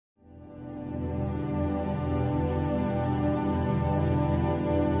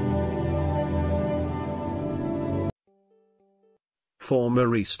Former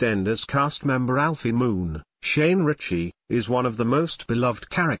EastEnders cast member Alfie Moon, Shane Richie, is one of the most beloved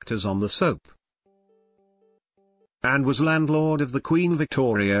characters on the soap, and was landlord of the Queen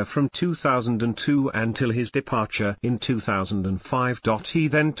Victoria from 2002 until his departure in 2005. He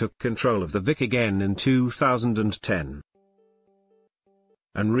then took control of the Vic again in 2010,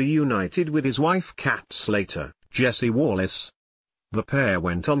 and reunited with his wife Cat Slater, Jessie Wallace. The pair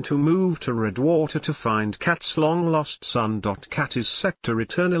went on to move to Redwater to find Cat's long-lost son. Cat is set to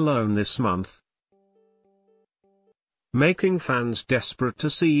return alone this month, making fans desperate to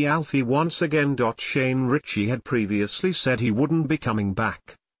see Alfie once again. Shane Richie had previously said he wouldn't be coming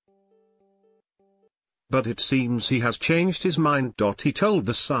back, but it seems he has changed his mind. He told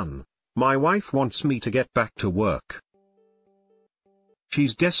The Sun, "My wife wants me to get back to work.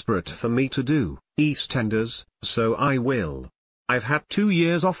 She's desperate for me to do EastEnders, so I will. I've had 2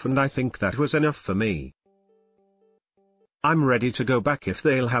 years off and I think that was enough for me. I'm ready to go back if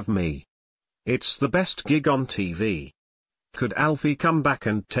they'll have me. It's the best gig on TV. Could Alfie come back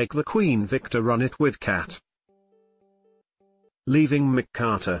and take the Queen Vic to run it with Cat?" Leaving Mick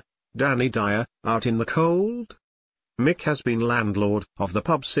Carter, Danny Dyer, out in the cold? Mick has been landlord of the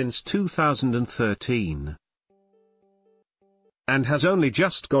pub since 2013. and has only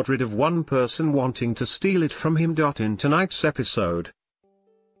just got rid of one person wanting to steal it from him. In tonight's episode,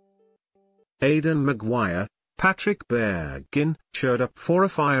 Aidan Maguire, Patrick Bergin, showed up for a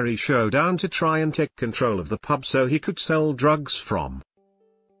fiery showdown to try and take control of the pub so he could sell drugs from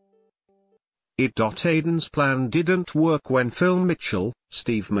it. Aidan's plan didn't work when Phil Mitchell,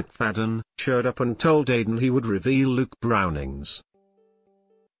 Steve McFadden, showed up and told Aidan he would reveal Luke Browning's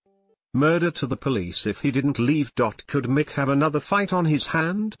murder to the police if he didn't leave. Could Mick have another fight on his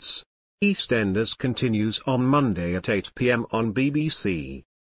hands? EastEnders continues on Monday at 8 p.m. on BBC.